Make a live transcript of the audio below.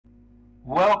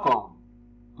Welcome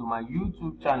to my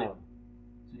YouTube channel.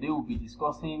 Today we'll be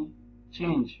discussing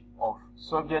change of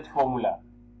subject formula,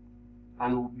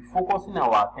 and we'll be focusing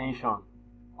our attention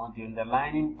on the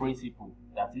underlying principle,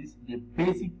 that is the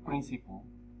basic principle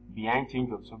behind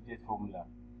change of subject formula.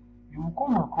 You will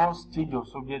come across change of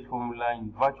subject formula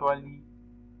in virtually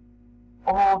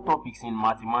all topics in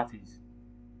mathematics,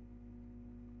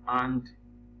 and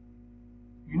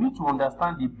you need to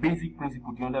understand the basic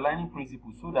principle, the underlying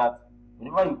principle, so that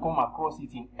whenever you come across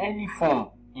it in any form,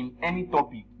 in any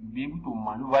topic, you'll be able to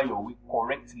maneuver your way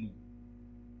correctly.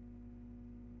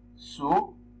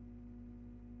 So,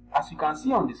 as you can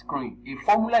see on the screen, a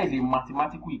formula is a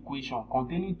mathematical equation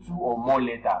containing two or more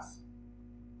letters.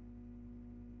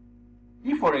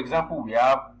 If, for example, we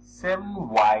have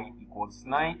 7y equals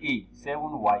 9a,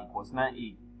 7y equals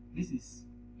 9a, this is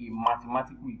a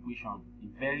mathematical equation,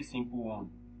 a very simple one.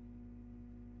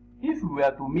 If we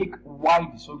were to make y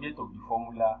the subject of the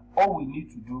formula, all we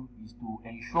need to do is to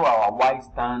ensure our y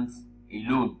stands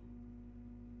alone.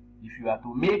 If you are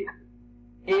to make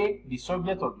a the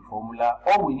subject of the formula,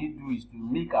 all we need to do is to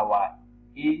make our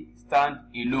a stand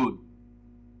alone.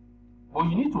 But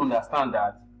you need to understand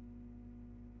that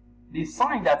the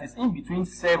sign that is in between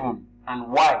 7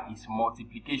 and y is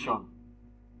multiplication,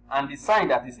 and the sign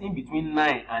that is in between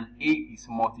 9 and a is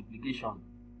multiplication.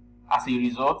 As a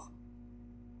result,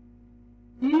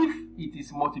 if it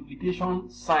is multiplication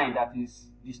sign that is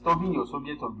disturbing your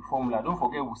subject of the formula, don't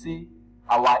forget we say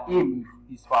our aim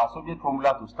is for our subject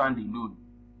formula to stand alone.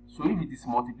 So if it is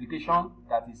multiplication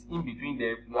that is in between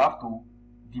them, you have to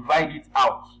divide it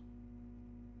out.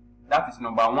 That is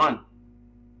number one.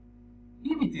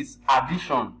 If it is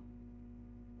addition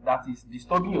that is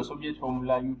disturbing your subject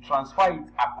formula, you transfer it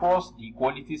across the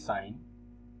equality sign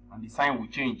and the sign will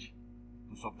change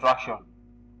to subtraction.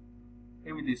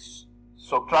 If it is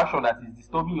subtraction that is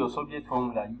disturbing your subject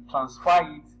formula, you transfer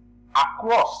it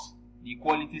across the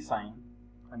equality sign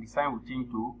and the sign will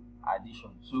change to addition.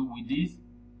 So with this,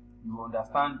 you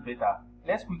understand better.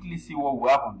 Let's quickly see what we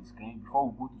have on the screen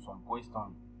before we go to some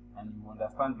questions, and you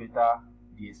understand better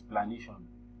the explanation.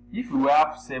 If we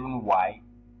have 7y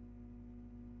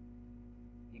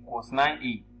equals 9a,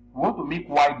 we want to make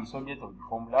y the subject of the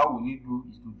formula. All we need to do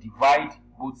is to divide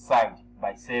both sides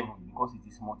by 7, because it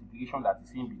is multiplication that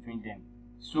is in between them.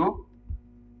 So,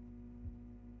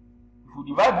 if we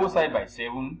divide both sides by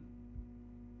 7,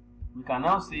 we can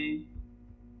now say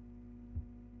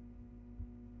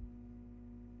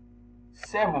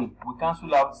 7, we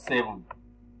cancel out 7.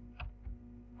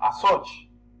 As such,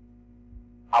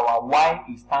 our y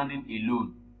is standing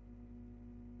alone.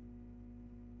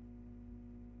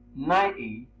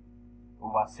 9a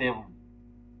over 7.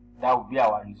 That will be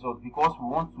our result, because we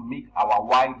want to make our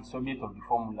y the subject of the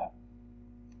formula.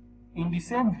 In the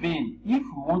same vein, if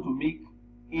we want to make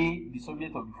a the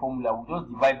subject of the formula, we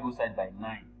just divide both sides by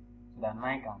 9, so that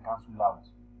 9 can cancel out.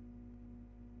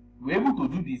 We're able to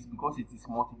do this because it is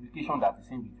multiplication that is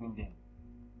in between them.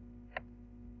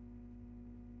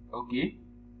 Okay?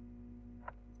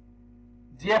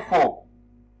 Therefore,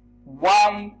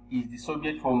 y is the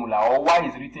subject formula, or y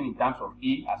is written in terms of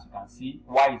a. As you can see,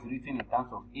 y is written in terms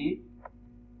of a.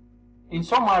 In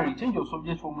summary, change of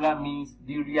subject formula means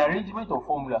the rearrangement of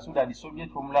formula so that the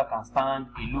subject formula can stand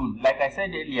alone. Like I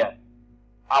said earlier,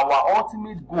 our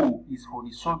ultimate goal is for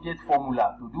the subject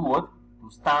formula to do what? To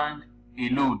stand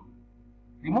alone.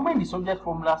 The moment the subject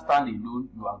formula stands alone,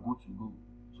 you are good to go.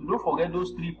 So don't forget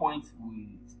those 3 points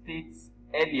we stated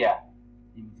earlier.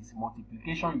 If it is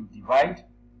multiplication, you divide.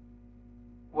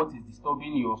 What is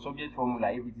disturbing your subject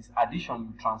formula? If it is addition,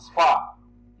 you transfer.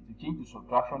 It will change to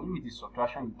subtraction. If it is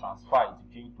subtraction, you transfer. It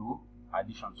will change to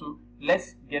addition. So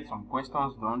let's get some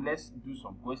questions done. Let's do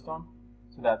some questions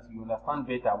so that you understand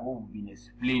better what we've been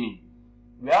explaining.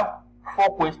 We have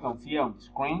 4 questions here on the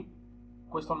screen.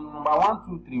 Question number 1,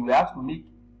 2, 3. We have to make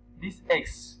this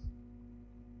x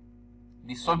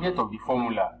the subject of the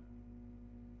formula.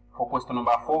 For question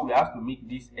number 4, we have to make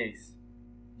this x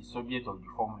the subject of the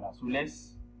formula. So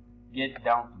let's get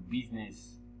down to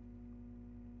business.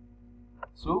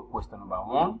 So question number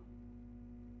 1.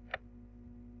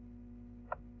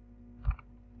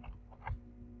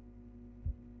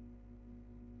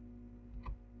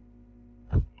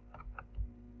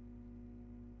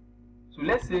 So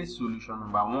let's say solution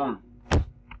number 1.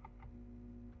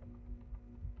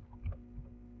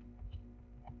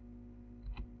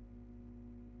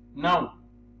 Now,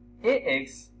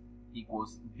 ax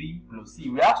equals b plus c.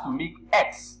 We have to make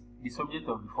x the subject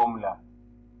of the formula.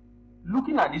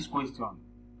 Looking at this question,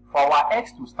 for our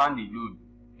x to stand alone,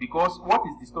 because what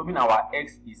is disturbing our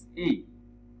x is a.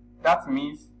 That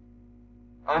means,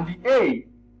 and the a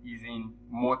is in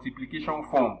multiplication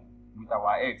form with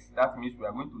our x. That means we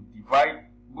are going to divide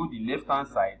both the left hand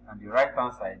side and the right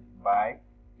hand side by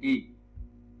a.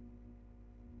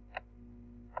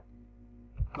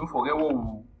 Don't forget what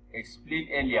we explained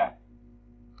earlier.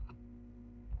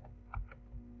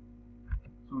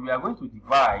 So we are going to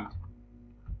divide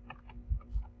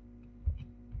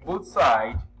both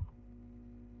sides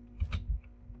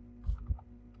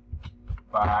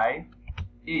by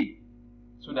a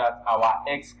so that our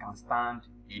x can stand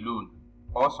alone.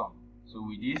 Awesome. So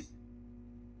with this,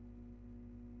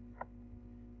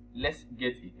 let's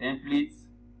get a template.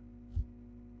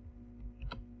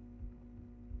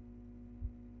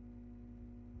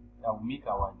 That will make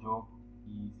our job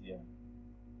easier.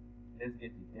 Let's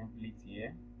get a template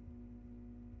here.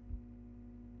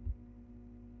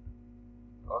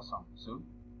 Awesome. So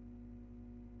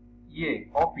here,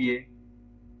 up here,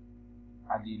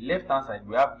 at the left hand side,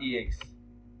 we have ax.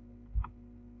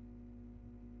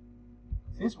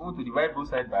 Since we want to divide both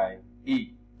sides by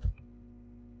a,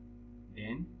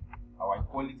 then our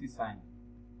equality sign.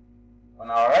 On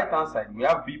our right hand side, we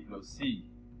have b plus c.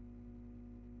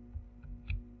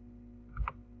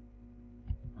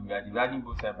 And we are dividing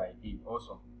both sides by a.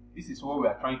 Also, this is what we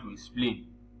are trying to explain,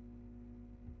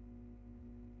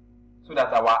 so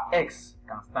that our x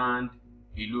can stand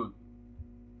alone.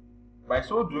 By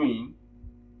so doing,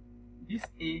 this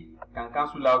a can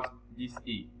cancel out this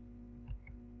a.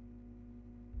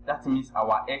 That means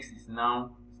our x is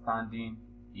now standing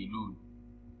alone.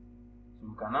 So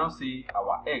we can now say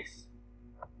our x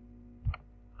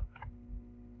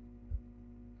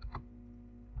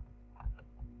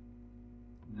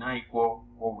now equal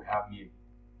what we have here.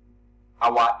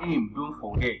 Our aim, don't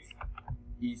forget,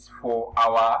 is for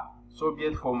our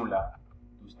subject formula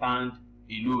to stand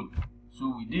alone.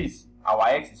 So with this, our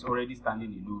x is already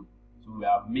standing alone. So we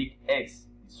have made x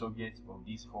the subject of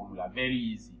this formula. Very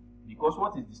easy. Because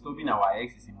what is disturbing our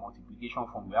x is in multiplication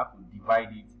form. We have to divide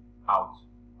it out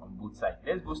on both sides.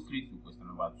 Let's go straight to question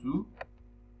number 2.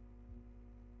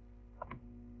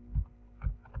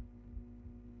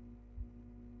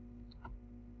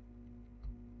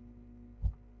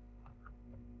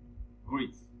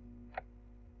 Great.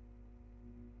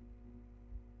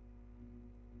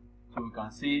 So we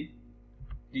can say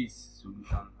this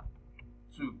solution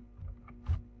 2.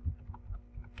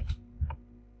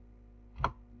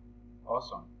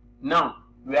 Awesome. Now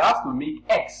we have to make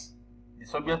x the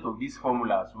subject of this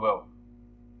formula as well.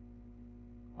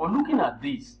 But looking at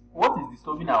this, what is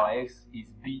disturbing our x is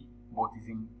b, but is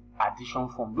in addition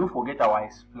form. Don't forget our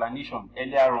explanation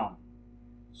earlier on.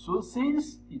 So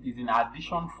since it is in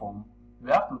addition form,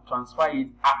 we have to transfer it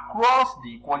across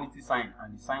the equality sign,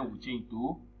 and the sign will change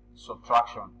to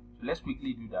subtraction. So let's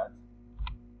quickly do that.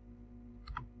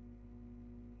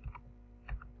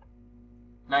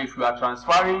 Now if we are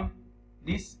transferring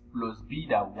this plus b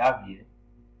that we have here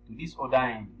to this other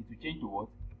end, it will change to what?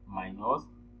 Minus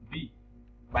b.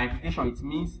 By implication, it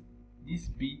means this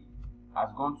b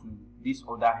has gone to this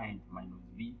other end minus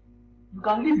b. You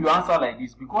can leave your answer like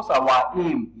this because our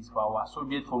aim is for our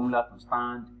subject formula to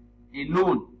stand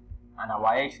alone, and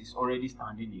our x is already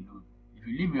standing alone. If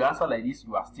you leave your answer like this,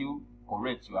 you are still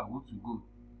correct, you are good to go.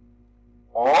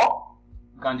 Or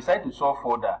you can decide to solve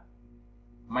further.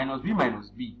 Minus b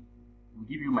will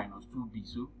give you minus 2b.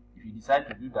 So if you decide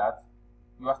to do that,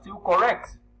 you are still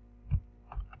correct.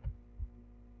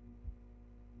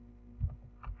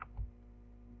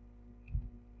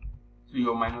 So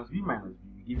your minus b will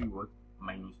give you what?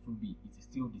 Minus 2b. It is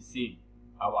still the same.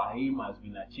 Our aim has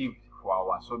been achieved for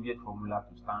our subject formula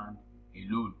to stand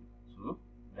alone. So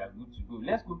we are good to go.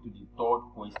 Let's go to the third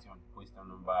question. Question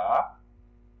number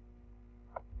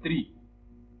 3.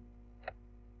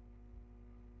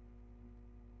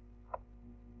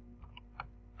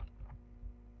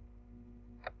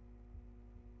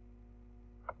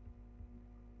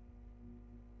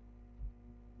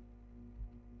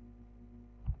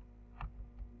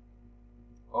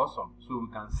 Awesome. So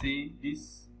we can say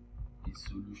this is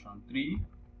solution 3.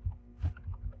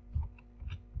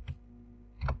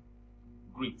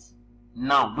 Great.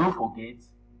 Now don't forget,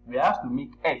 we have to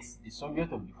make x the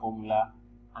subject of the formula,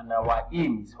 and our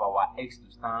aim is for our x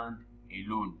to stand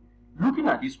alone. Looking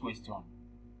at this question,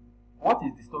 what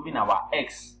is disturbing our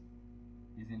x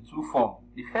is in two forms.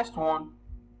 The first one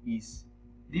is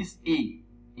this a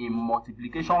in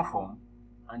multiplication form,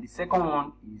 and the second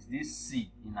one is this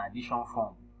c in addition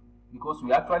form, because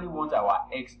we actually want our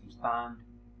x to stand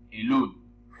alone.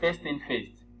 First thing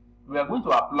first, we are going to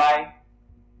apply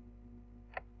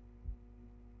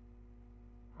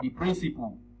the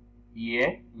principle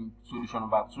here in solution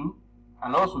number 2,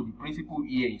 and also the principle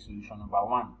here in solution number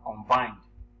 1 combined.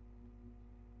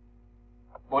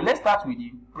 But let's start with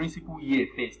the principle here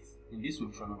first in this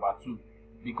solution number 2,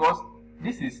 because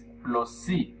this is plus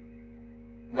c.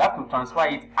 We have to transfer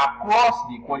it across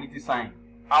the equality sign.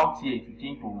 Out here to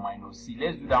change to minus c.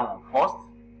 Let's do that one first.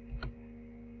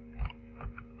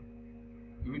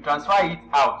 If we transfer it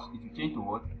out, it will change to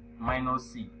what?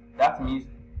 Minus c. That means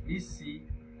this c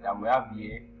that we have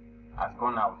here has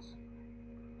gone out.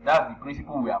 That's the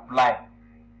principle we apply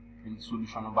in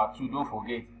solution number 2. Don't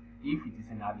forget, if it is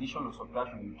an addition or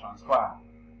subtraction, you transfer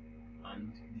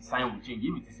and the sign will change.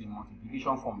 If it is a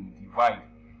multiplication form, you divide.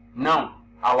 Now,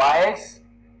 our x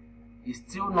is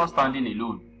still not standing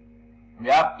alone. We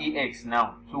have ax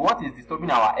now. So what is disturbing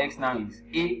our x now is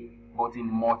a, but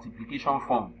in multiplication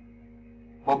form.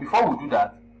 But before we do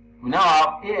that, we now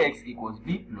have ax equals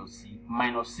b plus c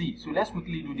minus c. So let's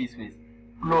quickly do this first.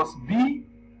 Plus b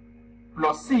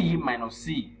plus c minus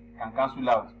c can cancel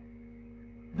out.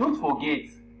 Don't forget,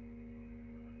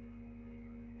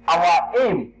 our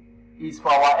aim is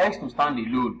for our x to stand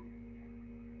alone.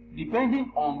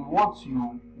 Depending on what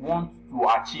you want to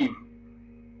achieve,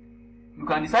 you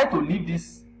can decide to leave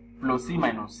this plus c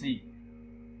minus c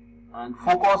and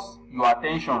focus your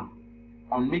attention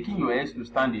on making your x to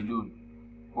stand alone.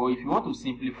 But if you want to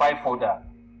simplify further,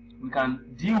 we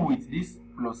can deal with this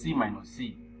plus c minus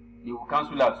c. They will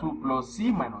cancel out. So plus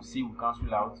c minus c will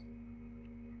cancel out.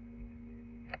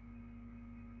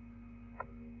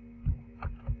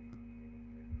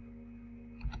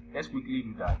 Let's quickly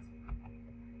do that.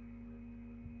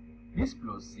 This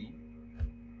plus c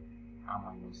and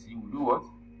minus c will do what?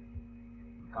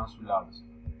 Will cancel out. So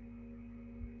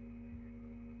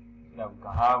that we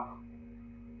can have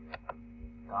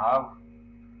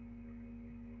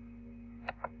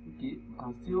okay, we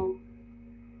can still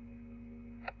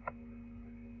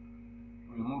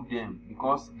remove them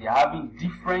because they are having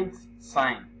different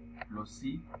sign. Plus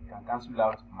c can cancel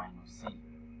out minus c.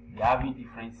 They are having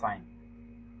different sign.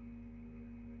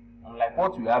 Unlike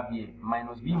what we have here,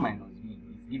 minus b is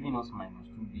giving us minus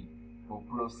 2b. But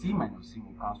plus c minus c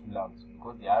will cancel out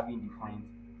because they are having different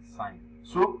sign.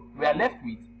 So we are left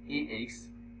with ax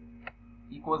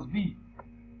equals b.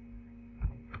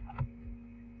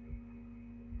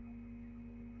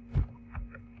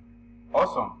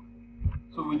 Awesome.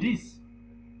 So with this,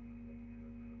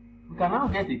 we can now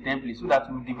get a template so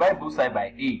that we divide both sides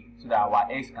by a so that our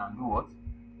x can do what?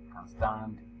 Can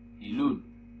stand alone.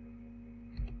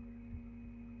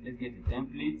 Let's get a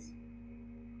template.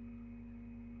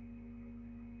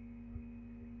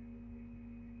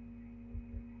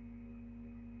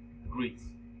 Great.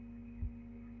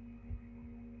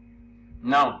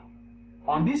 Now,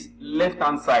 on this left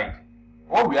hand side,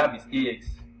 what we have is ax.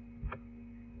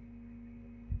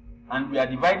 And we are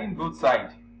dividing both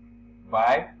sides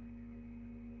by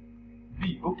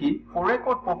b. Okay, for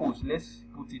record purpose, let's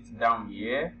put it down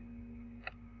here.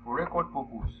 For record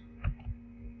purpose,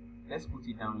 let's put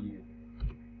it down here.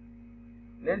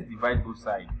 Let's divide both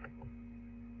sides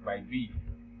by b.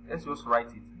 Let's just write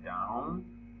it down.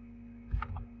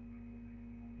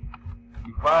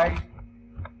 Divide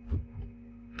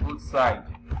both sides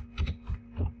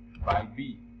by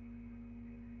b.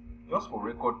 Just for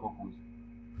record purpose.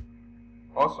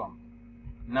 Awesome.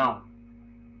 Now,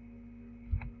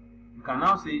 you can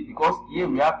now say, because here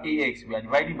we have ax, we are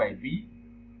dividing by b.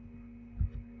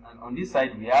 And on this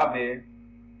side we have a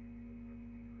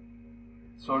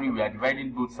we are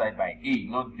dividing both sides by a,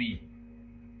 not b,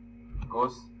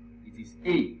 because it is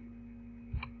a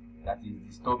that is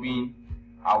disturbing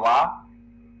our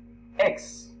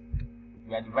x.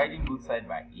 We are dividing both sides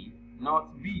by a,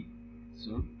 not b.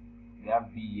 So we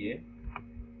have b here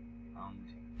and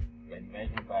we are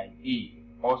dividing by a.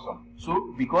 Awesome.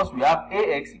 So because we have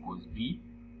ax equals b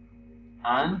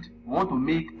and we want to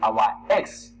make our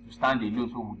x to stand alone,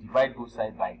 so we divide both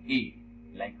sides by a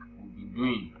like we've been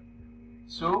doing,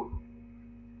 so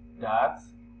that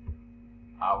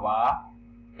our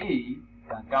a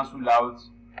can cancel out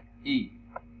a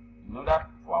in order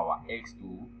for our x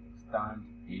to stand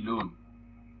alone.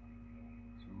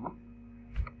 So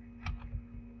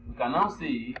we can now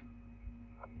say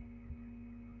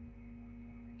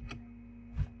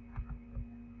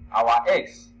our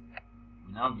x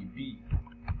will now be b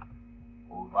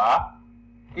over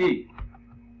a.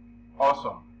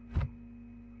 Awesome.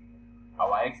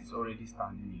 Our x is already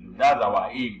standing alone. That's our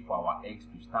aim, for our x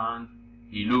to stand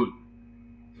alone.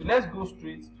 So let's go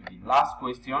straight to the last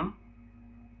question.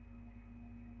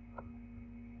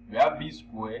 We have b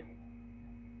squared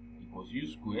equals u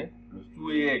squared plus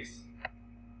 2ax.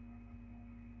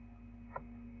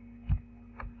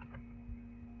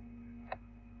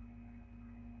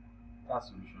 That's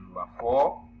solution number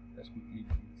 4. Let's quickly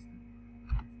put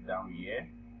it down here.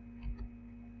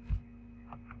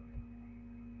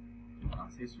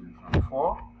 can say solution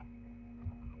 4.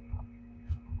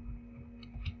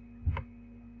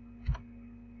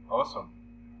 Awesome.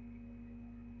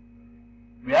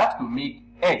 We have to make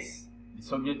S the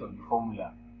subject of the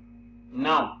formula.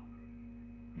 Now,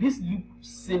 this looks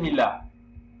similar.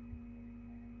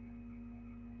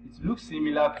 It looks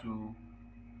similar to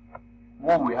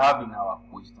what we have in our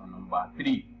question number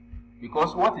 3.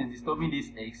 Because what is disturbing this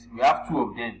X? We have two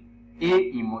of them. A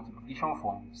in multiplication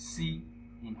form, C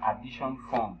in addition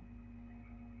form.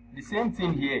 The same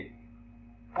thing here.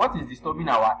 What is disturbing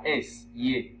our S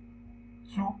here?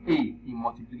 2A in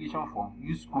multiplication form,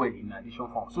 U squared in addition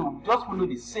form. So we just follow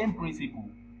the same principle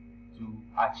to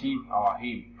achieve our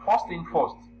aim. First thing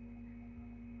first,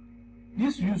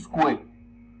 this U squared,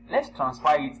 let's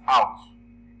transfer it out.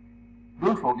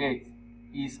 Don't forget,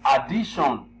 is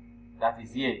addition that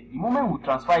is here. The moment we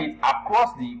transfer it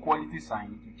across the equality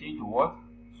sign, it will change to what?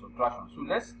 Subtraction. So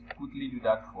let's quickly do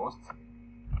that first.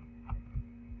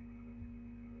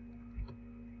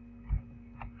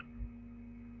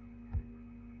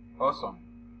 Awesome.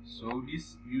 So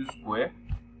this U square,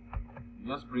 you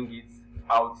just bring it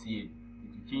out here. It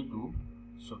will change to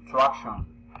subtraction.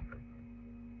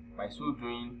 By so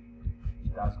doing,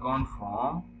 it has gone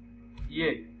from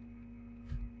here.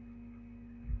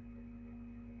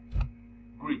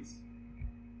 Great.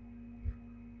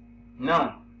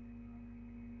 Now,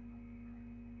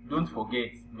 don't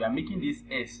forget, we are making this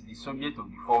S the subject of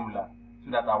the formula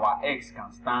so that our X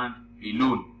can stand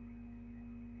alone.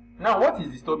 Now, what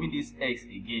is disturbing this X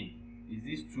again is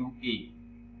this 2A.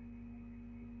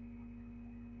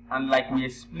 And like we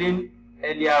explained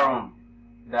earlier on,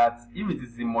 that if it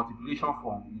is in multiplication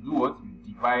form, you do what?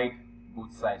 You divide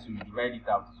both sides. So you divide it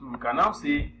out. So we can now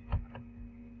say,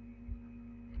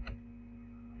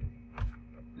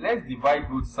 let's divide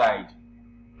both sides.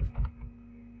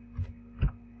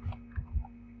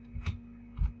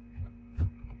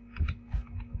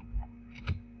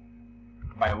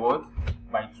 By what?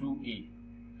 By 2A.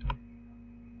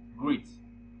 Great.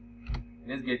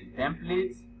 Let's get the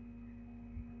template.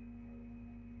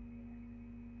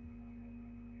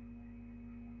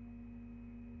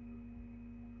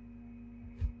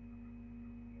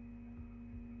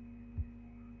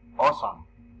 Awesome.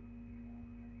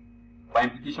 By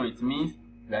implication, it means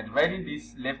we are dividing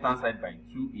this left hand side by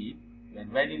 2A. We are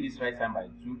dividing this right side by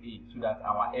 2A so that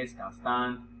our S can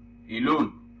stand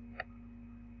alone.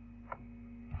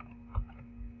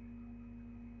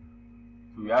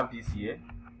 So we have this here.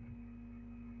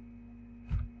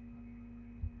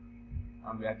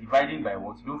 And we are dividing by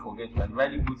what? Don't forget, we are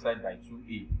dividing both sides by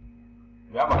 2A.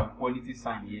 We have our equality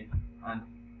sign here. And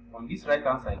on this right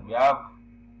hand side, we have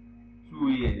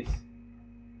 2AS.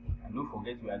 And don't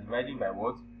forget, we are dividing by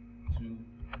what?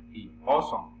 2A.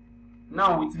 Awesome.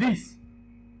 Now with this,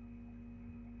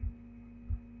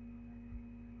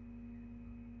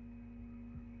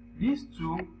 these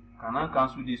two can now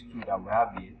cancel these two that we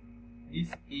have here. This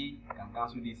A can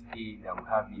cancel this A that we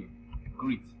have here.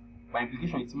 Great. By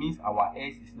implication, it means our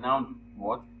S is now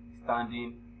what?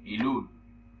 Standing alone.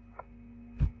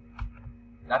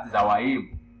 That is our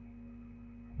aim.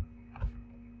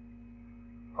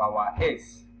 For our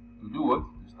S to do what?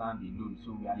 To stand alone.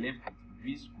 So we are left with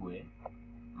V square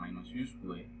minus U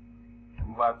square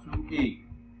over 2A.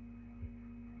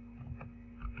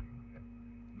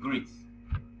 Great.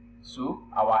 So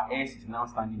our S is now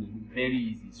standing alone. Very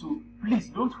easy. So please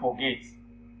don't forget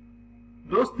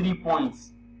those 3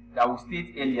 points that we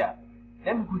stated earlier.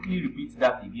 Let me quickly repeat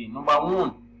that again. Number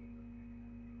 1,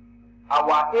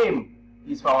 our aim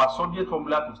is for our subject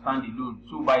formula to stand alone.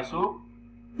 So by so,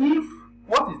 if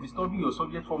what is disturbing your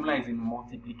subject formula is in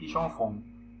multiplication form,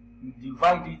 you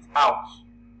divide it out.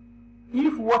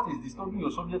 If what is disturbing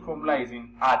your subject formula is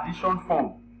in addition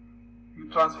form, you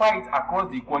transfer it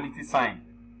across the equality sign.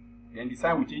 Then the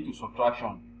sign will change to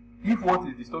subtraction. If what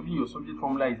is disturbing your subject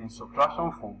formula is in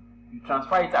subtraction form, you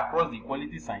transfer it across the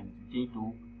equality sign to change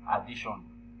to addition.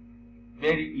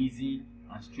 Very easy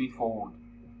and straightforward.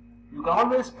 You can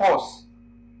always pause,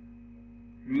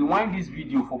 rewind this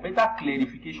video for better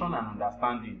clarification and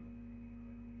understanding.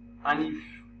 And if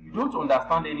you don't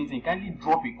understand anything, kindly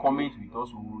drop a comment with us.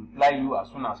 We will reply you as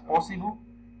soon as possible.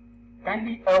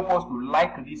 Kindly help us to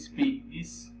like this page,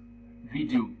 this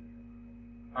video,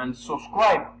 and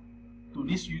subscribe to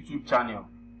this YouTube channel,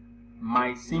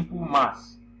 My Simple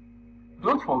Maths.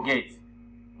 Don't forget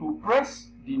to press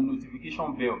the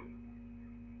notification bell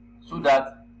so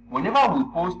that whenever we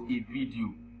post a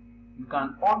video, you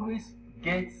can always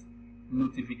get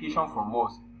notification from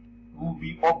us. We'll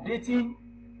be updating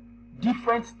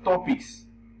different topics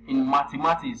in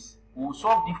mathematics. We'll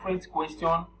solve different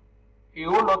questions, a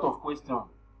whole lot of questions.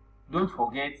 Don't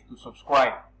forget to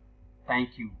subscribe.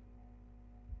 Thank you.